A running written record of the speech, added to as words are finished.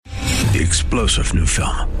The explosive new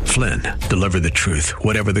film, Flynn, deliver the truth,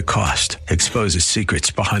 whatever the cost. Exposes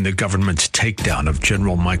secrets behind the government's takedown of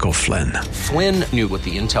General Michael Flynn. Flynn knew what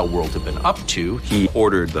the intel world had been up to. He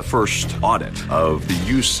ordered the first audit of the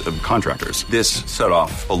use of contractors. This set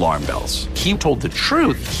off alarm bells. He told the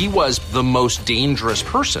truth. He was the most dangerous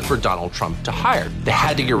person for Donald Trump to hire. They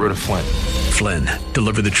had to get rid of Flynn. Flynn,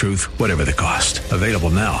 deliver the truth, whatever the cost. Available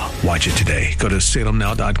now. Watch it today. Go to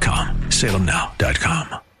salemnow.com.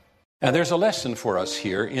 salemnow.com. And there's a lesson for us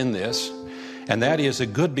here in this, and that is a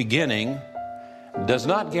good beginning does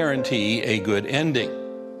not guarantee a good ending.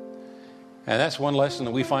 And that's one lesson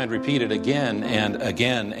that we find repeated again and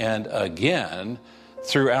again and again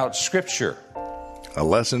throughout Scripture. A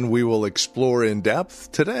lesson we will explore in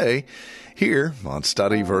depth today here on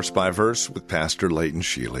Study Verse by Verse with Pastor Leighton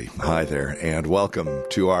Sheely. Hi there, and welcome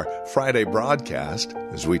to our Friday broadcast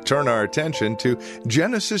as we turn our attention to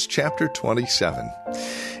Genesis chapter 27.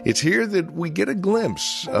 It's here that we get a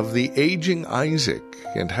glimpse of the aging Isaac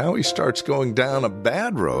and how he starts going down a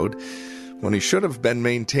bad road when he should have been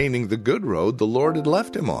maintaining the good road the Lord had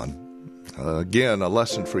left him on. Again, a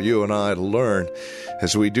lesson for you and I to learn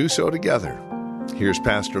as we do so together. Here's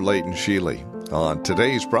Pastor Leighton Sheely on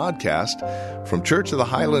today's broadcast from Church of the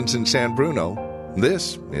Highlands in San Bruno.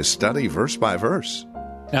 This is Study Verse by Verse.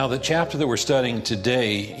 Now, the chapter that we're studying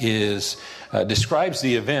today describes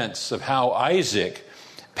the events of how Isaac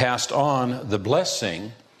passed on the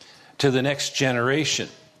blessing to the next generation.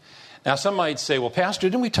 Now, some might say, well, Pastor,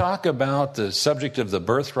 didn't we talk about the subject of the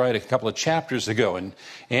birthright a couple of chapters ago? And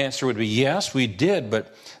the answer would be yes, we did,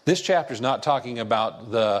 but this chapter is not talking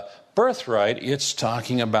about the birthright, it's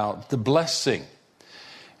talking about the blessing.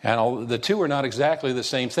 And the two are not exactly the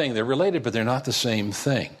same thing. They're related, but they're not the same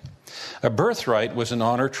thing. A birthright was an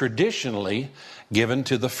honor traditionally given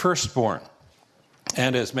to the firstborn.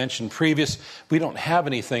 And as mentioned previous, we don't have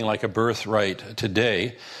anything like a birthright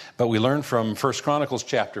today, but we learn from 1 Chronicles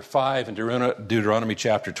chapter 5 and Deuteronomy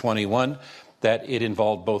chapter 21 that it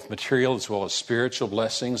involved both material as well as spiritual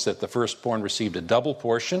blessings, that the firstborn received a double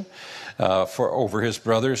portion over his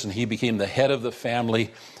brothers, and he became the head of the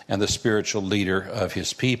family and the spiritual leader of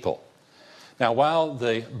his people. Now, while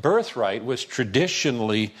the birthright was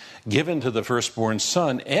traditionally given to the firstborn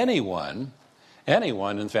son, anyone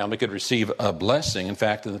in the family could receive a blessing. In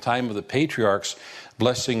fact, in the time of the patriarchs,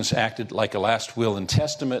 blessings acted like a last will and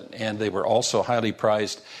testament, and they were also highly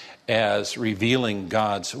prized as revealing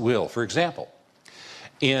God's will. For example,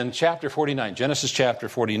 in chapter 49, Genesis chapter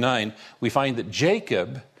 49, we find that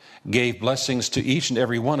Jacob gave blessings to each and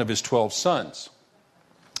every one of his 12 sons.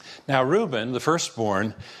 Now, Reuben, the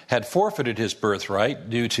firstborn, had forfeited his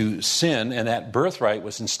birthright due to sin, and that birthright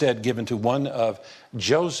was instead given to one of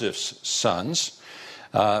Joseph's sons.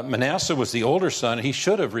 Manasseh was the older son. He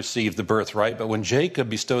should have received the birthright, but when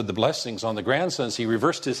Jacob bestowed the blessings on the grandsons, he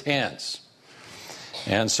reversed his hands.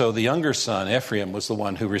 And so the younger son, Ephraim, was the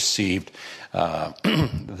one who received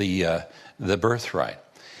the birthright.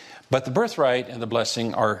 But the birthright and the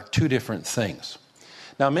blessing are two different things.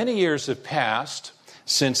 Now, many years have passed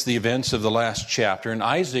since the events of the last chapter, and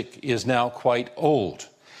Isaac is now quite old.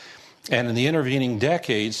 And in the intervening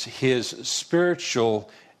decades, his spiritual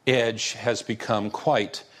edge has become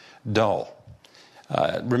quite dull.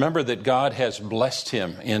 Remember that God has blessed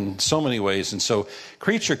him in so many ways, and so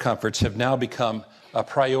creature comforts have now become a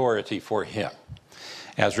priority for him,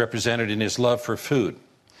 as represented in his love for food.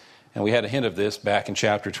 And we had a hint of this back in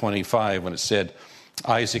chapter 25 when it said,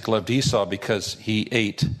 Isaac loved Esau because he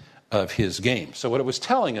ate of his game. So what it was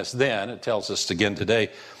telling us then, it tells us again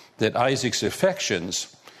today, that Isaac's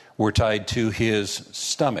affections were tied to his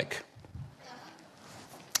stomach.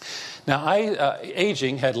 Now,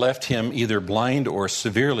 aging had left him either blind or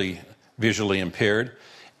severely visually impaired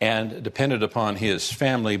and depended upon his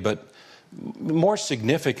family, but more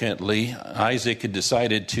significantly, Isaac had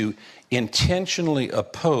decided to intentionally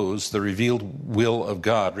oppose the revealed will of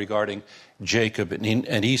God regarding Jacob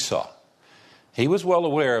and Esau. He was well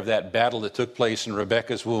aware of that battle that took place in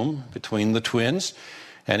Rebekah's womb between the twins,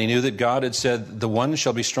 and he knew that God had said, the one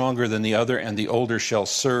shall be stronger than the other, and the older shall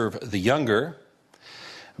serve the younger.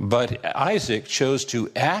 But Isaac chose to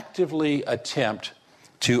actively attempt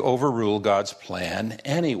to overrule God's plan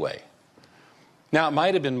anyway. Now, it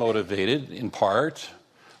might have been motivated in part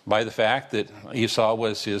by the fact that Esau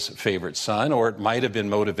was his favorite son, or it might have been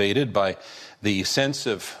motivated by the sense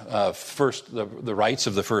of the rights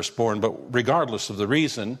of the firstborn, but regardless of the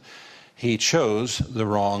reason, he chose the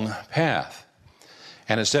wrong path.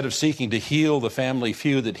 And instead of seeking to heal the family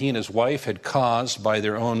feud that he and his wife had caused by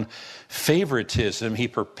their own favoritism, he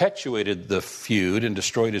perpetuated the feud and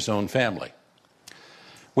destroyed his own family.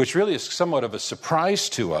 which really is somewhat of a surprise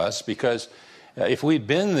to us, because if we'd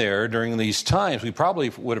been there during these times, we probably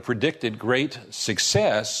would have predicted great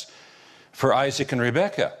success for Isaac and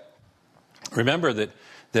Rebekah. Remember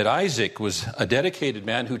that Isaac was a dedicated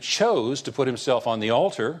man who chose to put himself on the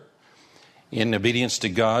altar in obedience to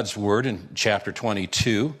God's word in chapter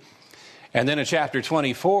 22. And then in chapter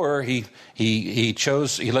 24, he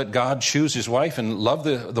let God choose his wife and love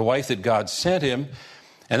the wife that God sent him.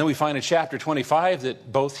 And then we find in chapter 25 that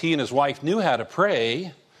both he and his wife knew how to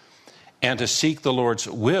pray and to seek the Lord's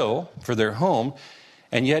will for their home.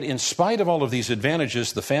 And yet, in spite of all of these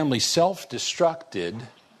advantages, the family self-destructed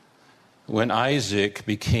when Isaac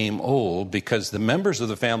became old, because the members of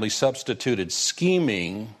the family substituted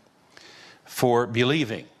scheming for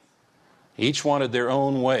believing. Each wanted their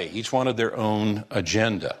own way. Each wanted their own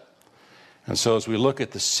agenda. And so as we look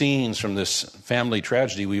at the scenes from this family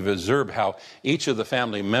tragedy, we've observed how each of the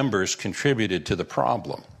family members contributed to the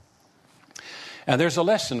problem. And there's a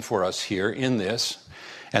lesson for us here in this,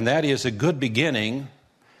 and that is a good beginning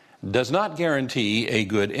does not guarantee a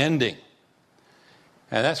good ending.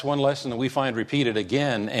 And that's one lesson that we find repeated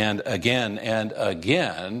again and again and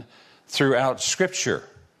again throughout Scripture,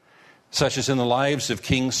 such as in the lives of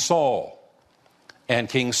King Saul and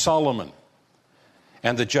King Solomon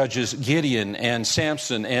and the judges Gideon and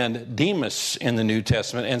Samson and Demas in the New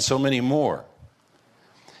Testament, and so many more.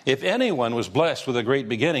 If anyone was blessed with a great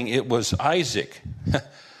beginning, it was Isaac,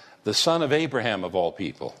 the son of Abraham of all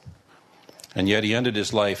people. And yet he ended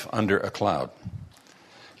his life under a cloud.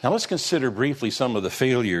 Now let's consider briefly some of the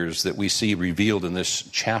failures that we see revealed in this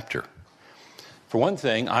chapter. For one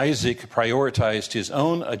thing, Isaac prioritized his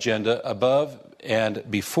own agenda above and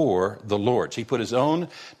before the Lord's. He put his own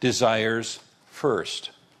desires first.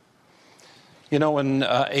 You know, when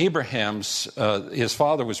his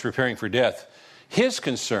father was preparing for death, his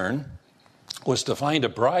concern was to find a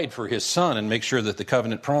bride for his son and make sure that the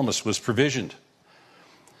covenant promise was provisioned.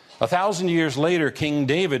 1,000 years later, King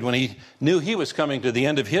David, when he knew he was coming to the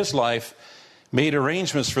end of his life, made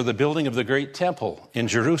arrangements for the building of the great temple in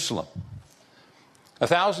Jerusalem.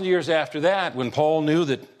 1,000 years after that, when Paul knew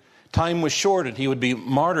that time was short and he would be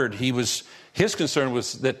martyred, his concern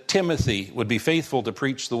was that Timothy would be faithful to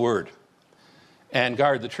preach the word and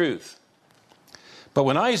guard the truth. But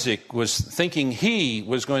when Isaac was thinking he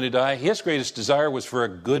was going to die, his greatest desire was for a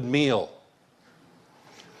good meal.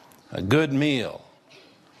 A good meal.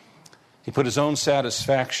 He put his own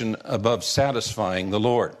satisfaction above satisfying the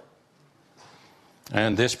Lord.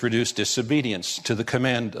 And this produced disobedience to the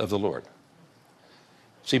command of the Lord.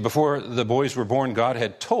 See, before the boys were born, God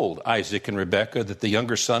had told Isaac and Rebekah that the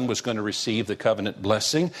younger son was going to receive the covenant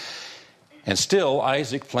blessing. And still,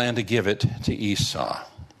 Isaac planned to give it to Esau.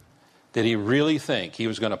 Did he really think he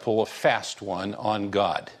was going to pull a fast one on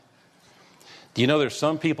God? Do you know there's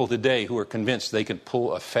some people today who are convinced they can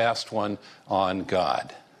pull a fast one on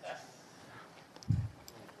God?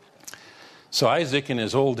 So Isaac, in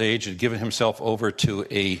his old age, had given himself over to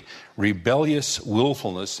a rebellious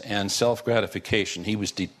willfulness and self-gratification. He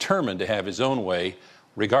was determined to have his own way,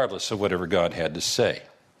 regardless of whatever God had to say.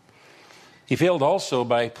 He failed also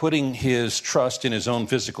by putting his trust in his own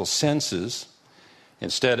physical senses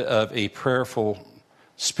instead of a prayerful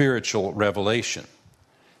spiritual revelation.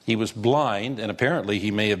 He was blind, and apparently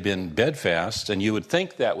he may have been bedfast, and you would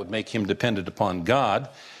think that would make him dependent upon God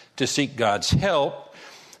to seek God's help.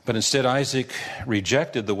 But instead, Isaac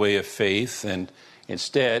rejected the way of faith, and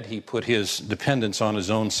instead he put his dependence on his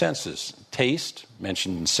own senses. Taste,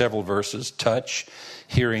 mentioned in several verses, touch,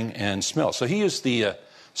 hearing, and smell. So he used the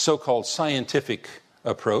so-called scientific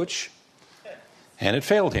approach, and it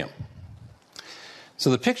failed him. So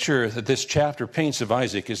the picture that this chapter paints of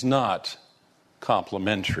Isaac is not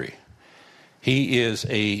complimentary. He is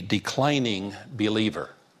a declining believer.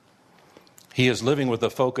 He is living with a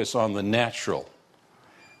focus on the natural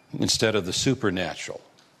instead of the supernatural.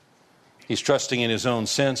 He's trusting in his own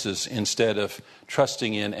senses instead of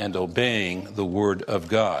trusting in and obeying the Word of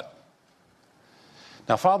God.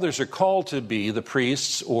 Now, fathers are called to be the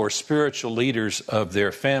priests or spiritual leaders of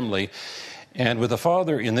their family. And with a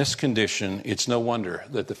father in this condition, it's no wonder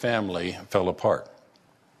that the family fell apart.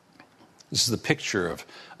 This is the picture of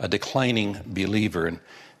a declining believer and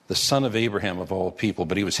the son of Abraham of all people,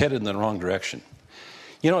 but he was headed in the wrong direction.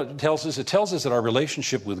 You know what it tells us? It tells us that our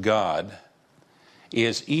relationship with God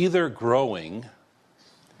is either growing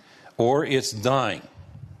or it's dying.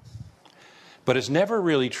 But it's never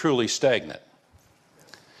really truly stagnant.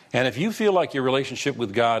 And if you feel like your relationship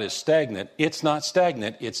with God is stagnant, it's not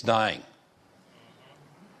stagnant, it's dying.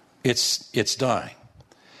 It's dying.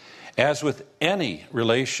 As with any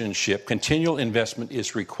relationship, continual investment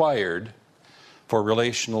is required for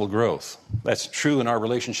relational growth. That's true in our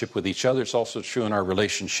relationship with each other. It's also true in our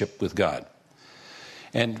relationship with God.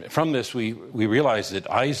 And from this, we realize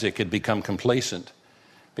that Isaac had become complacent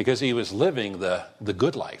because he was living the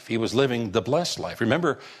good life. He was living the blessed life.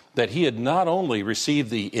 Remember that he had not only received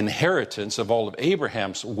the inheritance of all of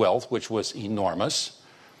Abraham's wealth, which was enormous,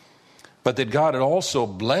 but that God had also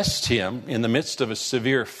blessed him in the midst of a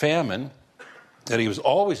severe famine, that he was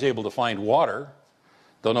always able to find water,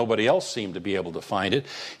 though nobody else seemed to be able to find it.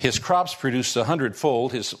 His crops produced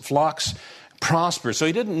 100-fold. His flocks prospered. So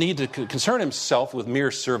he didn't need to concern himself with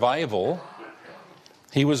mere survival.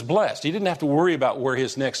 He was blessed. He didn't have to worry about where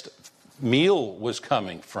his next meal was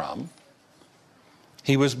coming from.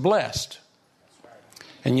 He was blessed.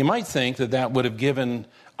 And you might think that that would have given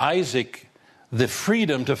Isaac the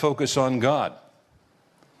freedom to focus on God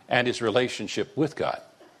and his relationship with God.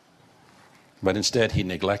 But instead, he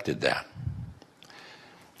neglected that.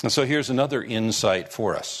 And so here's another insight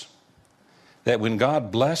for us. That when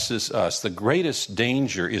God blesses us, the greatest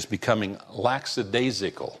danger is becoming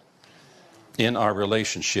lackadaisical in our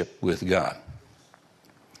relationship with God.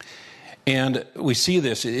 And we see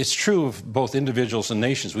this, it's true of both individuals and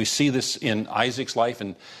nations. We see this in Isaac's life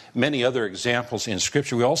and many other examples in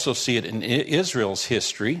Scripture. We also see it in Israel's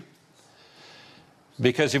history.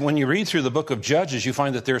 Because when you read through the book of Judges, you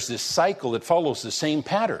find that there's this cycle that follows the same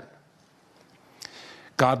pattern.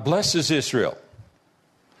 God blesses Israel.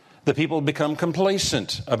 The people become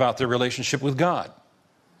complacent about their relationship with God.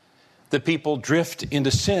 The people drift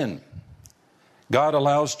into sin. God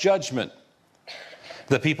allows judgment.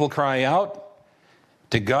 The people cry out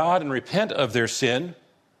to God and repent of their sin.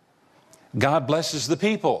 God blesses the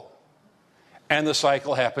people. And the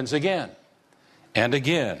cycle happens again and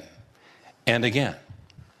again and again.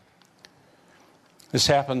 This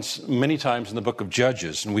happens many times in the book of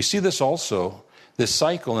Judges. And we see this also, this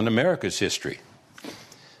cycle in America's history.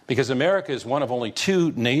 Because America is one of only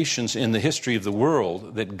two nations in the history of the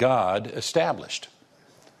world that God established.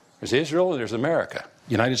 There's Israel and there's America,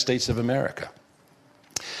 United States of America.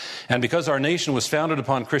 And because our nation was founded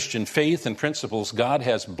upon Christian faith and principles, God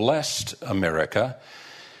has blessed America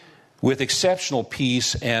with exceptional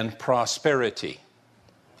peace and prosperity.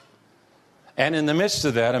 And in the midst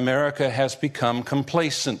of that, America has become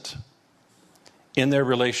complacent in their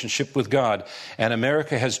relationship with God. And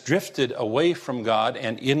America has drifted away from God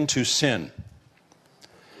and into sin.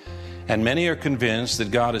 And many are convinced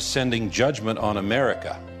that God is sending judgment on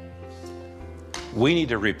America. We need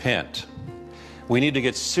to repent. We need to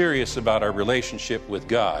get serious about our relationship with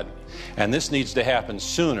God. And this needs to happen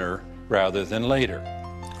sooner rather than later.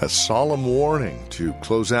 A solemn warning to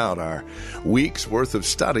close out our week's worth of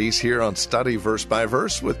studies here on Study Verse by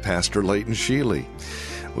Verse with Pastor Leighton Sheely.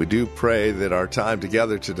 We do pray that our time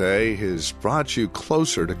together today has brought you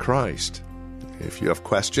closer to Christ. If you have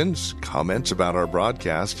questions, comments about our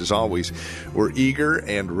broadcast, as always, we're eager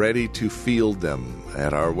and ready to field them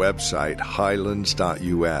at our website,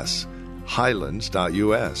 highlands.us.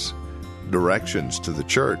 Highlands.us. Directions to the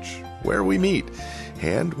church, where we meet,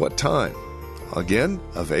 and what time. Again,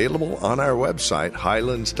 available on our website,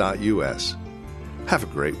 highlands.us. Have a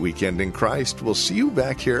great weekend in Christ. We'll see you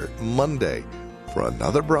back here Monday for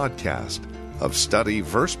another broadcast of Study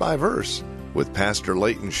Verse by Verse with Pastor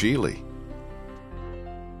Leighton Sheely.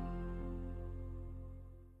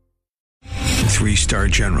 3-star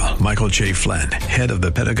General Michael J. Flynn, head of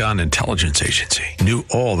the Pentagon Intelligence Agency, knew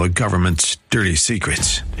all the government's dirty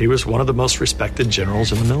secrets. He was one of the most respected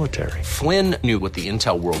generals in the military. Flynn knew what the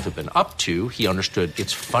intel world had been up to. He understood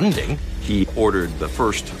its funding. He ordered the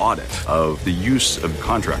first audit of the use of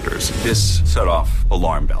contractors. This set off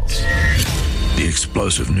alarm bells. The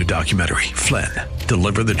explosive new documentary, Flynn,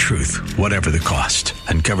 Deliver the Truth, Whatever the Cost,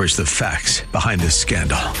 uncovers the facts behind this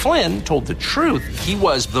scandal. Flynn told the truth. He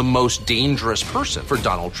was the most dangerous person for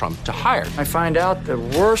Donald Trump to hire. I find out the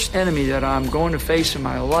worst enemy that I'm going to face in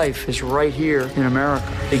my life is right here in America.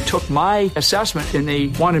 They took my assessment and they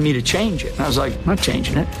wanted me to change it. And I was like, I'm not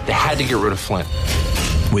changing it. They had to get rid of Flynn.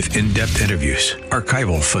 With in-depth interviews,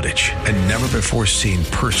 archival footage, and never-before-seen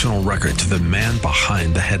personal records of the man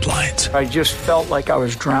behind the headlines. I just felt like I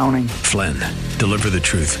was drowning. Flynn, Deliver the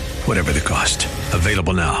Truth, Whatever the Cost.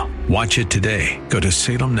 Available now. Watch it today. Go to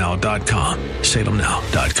salemnow.com.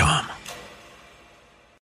 salemnow.com.